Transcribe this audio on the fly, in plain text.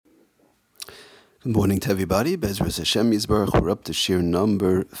Good morning to everybody. Bezras Hashem Yisbarach. We're up to shir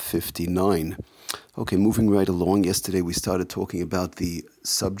number 59. Okay, moving right along. Yesterday we started talking about the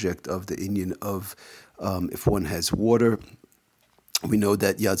subject of the inyan of if one has water. We know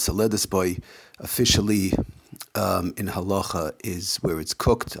that Yad Saledesbai officially in halacha is where it's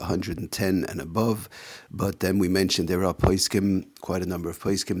cooked, 110 and above. But then we mentioned there are poskim, quite a number of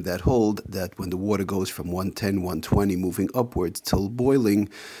poskim that hold that when the water goes from 110, 120, moving upwards till boiling,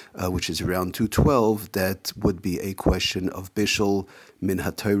 which is around 212, that would be a question of bishul min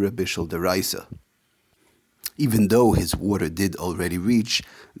haTorah, bishul deraisa. Even though his water did already reach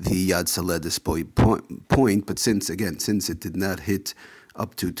the Yad Saledesbai point, but since it did not hit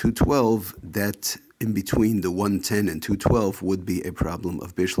up to 212, that in between the 110 and 212 would be a problem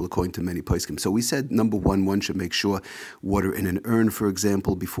of bishul according to many poskim. So we said, number one should make sure water in an urn, for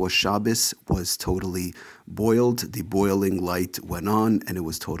example, before Shabbos was totally boiled. The boiling light went on and it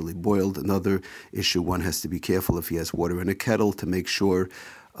was totally boiled. Another issue, one has to be careful if he has water in a kettle to make sure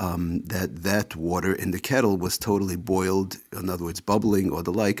that water in the kettle was totally boiled, in other words, bubbling or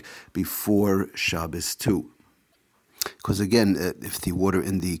the like, before Shabbos too. Because again, if the water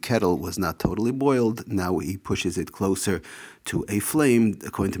in the kettle was not totally boiled, now he pushes it closer to a flame.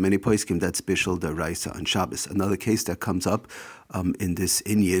 According to many poskim, that's bishul deraisa on Shabbos. Another case that comes up in this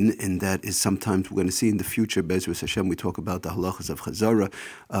inyan, and that is sometimes we're going to see in the future, Bezras Hashem, we talk about the halachas of chazara.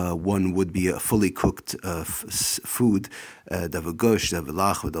 One would be a fully cooked food, davagush,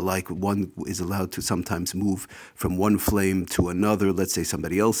 davalach, or the like. One is allowed to sometimes move from one flame to another. Let's say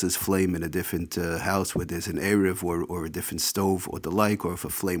somebody else's flame in a different house where there's an erev or a different stove or the like, or if a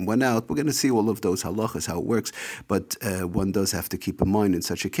flame went out. We're going to see all of those halachas, how it works. But one does have to keep in mind in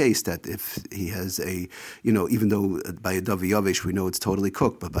such a case that if he has even though by a dav yavish we know it's totally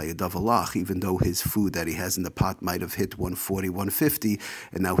cooked, but by a dav alach, even though his food that he has in the pot might have hit 140, 150,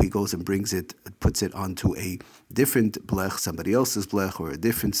 and now he goes and puts it onto a different blech, somebody else's blech, or a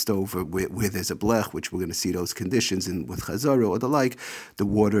different stove, or where there's a blech, which we're going to see those conditions in with chazara or the like, the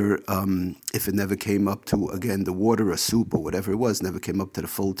water, if it never came up to, again, the water, a soup, or whatever it was, never came up to the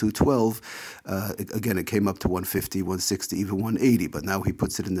full 212, again, it came up to 150, 160, even 180, but now he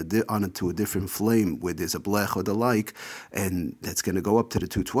puts it on it to a different flame where there's a blech or the like, and that's going to go up to the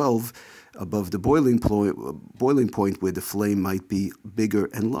 212, above the boiling point where the flame might be bigger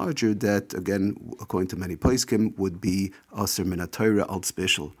and larger, that, again, according to many poskim, would be aser min haTorah al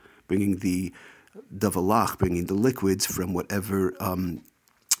special, bringing the davalach, bringing the liquids from whatever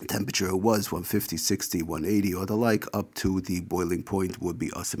temperature it was, 150, 60, 180, or the like, up to the boiling point would be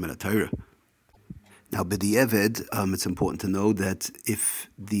aser min haTorah. Now, b'di'eved, it's important to know that if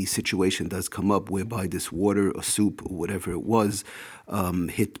the situation does come up whereby this water or soup or whatever it was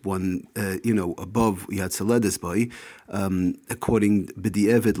hit one, above Yad Saledesbai, according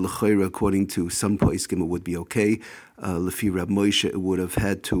to some poskim, it would be okay. Lefi Rab Moshe, it would have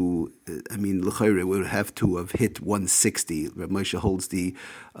had to. L'chayra, it would have to have hit 160. Rab Moshe holds the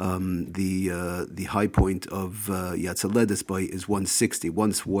high point of Yad Saledesbai is 160.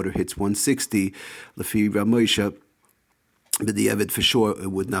 Once water hits 160, Lefi Rab Moshe, but the Evid, for sure,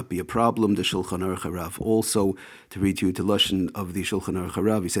 it would not be a problem. The Shulchan Aruch Harav also, to read you the lashon of the Shulchan Aruch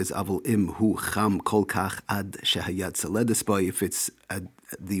Harav, he says, Avol im hu cham kol kach ad shehayat saledesbai, if it's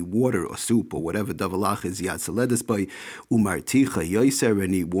the water or soup or whatever davalach is yad saledesbai, umarticha yoiser,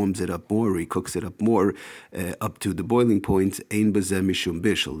 and he warms it up more, or he cooks it up more, up to the boiling point, ein bazeh mishum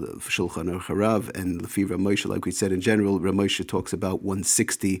bishul, Shulchan Aruch Harav, and Lefi Rab Moshe, like we said in general, Rab Moshe talks about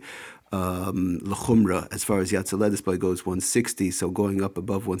 160, l'chumra, as far as Yad Saledesbai goes, 160, so going up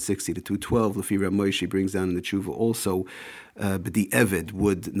above 160 to 212, Lefi Rab Moshe brings down in the tshuva also, but the Evid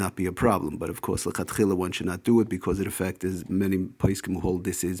would not be a problem. But of course, l'chatchila, one should not do it because of the fact is many poskim who hold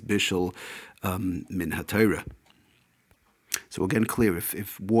this is bishul min haTorah. So again, clear,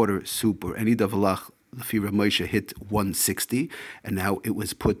 if water, soup, or any davalach, Lefi Rab Moshe hit 160, and now it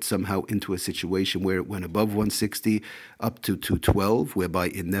was put somehow into a situation where it went above 160 up to 212, whereby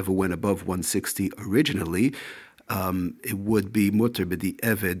it never went above 160 originally, it would be mutter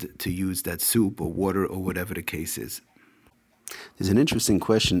b'di'eved to use that soup or water or whatever the case is. There's an interesting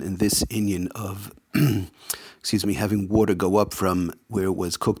question in this inyan of, having water go up from where it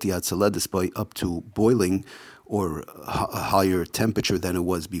was cooked Yad Saledesbai up to boiling, or a higher temperature than it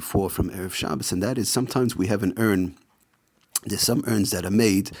was before from Erev Shabbos, and that is sometimes we have an urn. There's some urns that are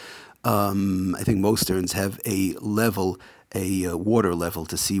made, I think most urns have a water level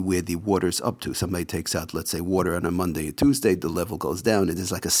to see where the water's up to. Somebody takes out, let's say, water on a Monday or Tuesday, the level goes down. It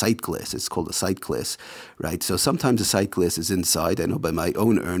is like a sight glass. It's called a sight glass, right? So sometimes a sight glass is inside. I know by my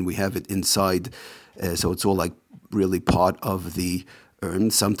own urn, we have it inside, so it's all like really part of the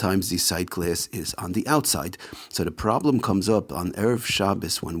urn. Sometimes the side glass is on the outside. So the problem comes up on Erev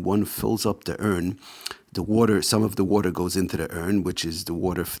Shabbos when one fills up the urn. The water, some of the water goes into the urn, which is the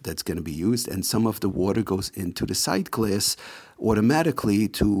water that's going to be used, and some of the water goes into the side glass automatically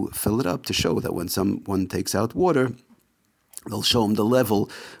to fill it up, to show that when someone takes out water, they'll show them the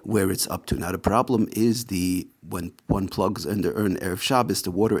level where it's up to. Now, the problem is when one plugs in the urn Erev Shabbos, the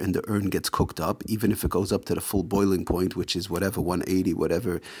water in the urn gets cooked up, even if it goes up to the full boiling point, which is whatever, 180,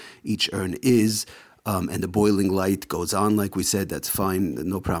 whatever each urn is. And the boiling light goes on, like we said, that's fine,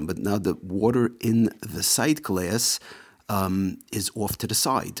 no problem. But now the water in the side glass is off to the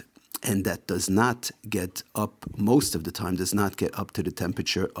side. And that does not get up, most of the time, does not get up to the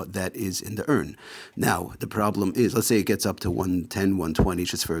temperature that is in the urn. Now, the problem is, let's say it gets up to 110, 120,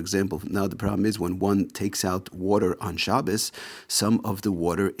 just for example. Now, the problem is when one takes out water on Shabbos, some of the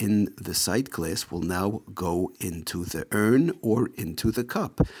water in the side glass will now go into the urn or into the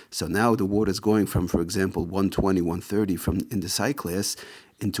cup. So now the water is going from, for example, 120, 130 from in the side glass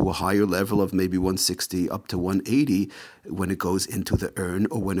into a higher level of maybe 160 up to 180 when it goes into the urn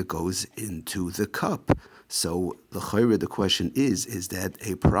or when it goes into the cup. So the question is that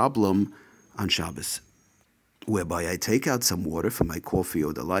a problem on Shabbos, whereby I take out some water from my coffee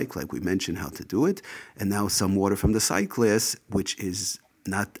or the like we mentioned how to do it, and now some water from the side glass, which is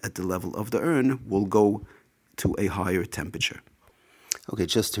not at the level of the urn, will go to a higher temperature. Okay,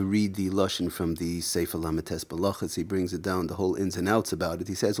 just to read the Lashon from the Sefer Lametes Balachas, he brings it down, the whole ins and outs about it.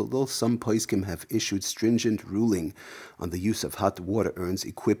 He says, although some poskim have issued stringent ruling on the use of hot water urns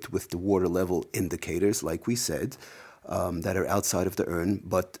equipped with the water level indicators, like we said, that are outside of the urn,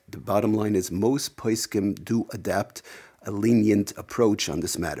 but the bottom line is most poskim do adapt a lenient approach on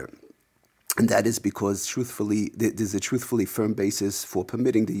this matter. And that is because, truthfully, there's a truthfully firm basis for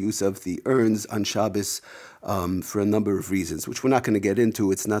permitting the use of the urns on Shabbos for a number of reasons, which we're not going to get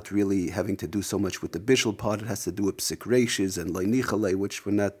into. It's not really having to do so much with the bishul part. It has to do with psik reishis and leinichale, which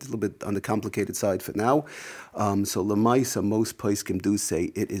we're not, a little bit on the complicated side for now. So lemaisa, most poskim do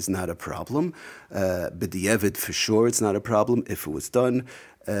say it is not a problem. B'diavad, for sure, it's not a problem if it was done.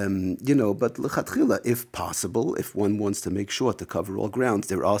 But l'chatchila, if possible, if one wants to make sure to cover all grounds,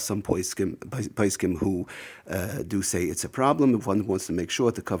 there are some poskim who do say it's a problem. If one wants to make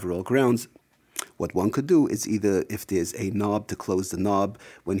sure to cover all grounds, what one could do is either, if there's a knob, to close the knob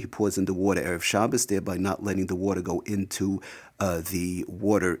when he pours in the water Erev Shabbos, thereby not letting the water go into the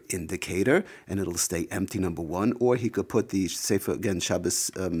water indicator, and it'll stay empty, number one. Or he could put the Sefer, again,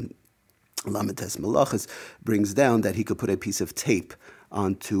 Shabbos Lametes Malachas brings down that he could put a piece of tape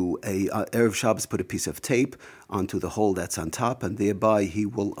onto Erev Shabbos, put a piece of tape onto the hole that's on top, and thereby he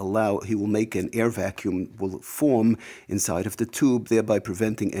will make an air vacuum will form inside of the tube, thereby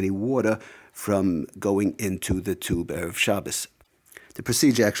preventing any water from going into the tube Erev Shabbos. The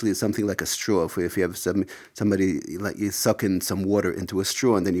procedure actually is something like a straw. If you have somebody, like you suck in some water into a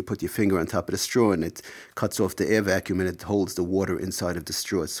straw and then you put your finger on top of the straw and it cuts off the air vacuum and it holds the water inside of the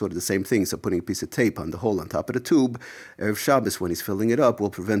straw. It's sort of the same thing. So putting a piece of tape on the hole on top of the tube, Erev Shabbos, when he's filling it up, will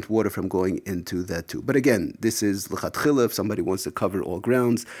prevent water from going into that tube. But again, this is l'chatchila if somebody wants to cover all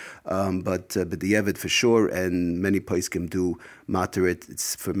grounds, but b'diavad for sure, and many poskim do matter it.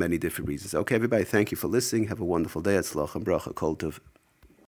 It's for many different reasons. Okay, everybody, thank you for listening. Have a wonderful day. Atzlach and bracha, kol tov.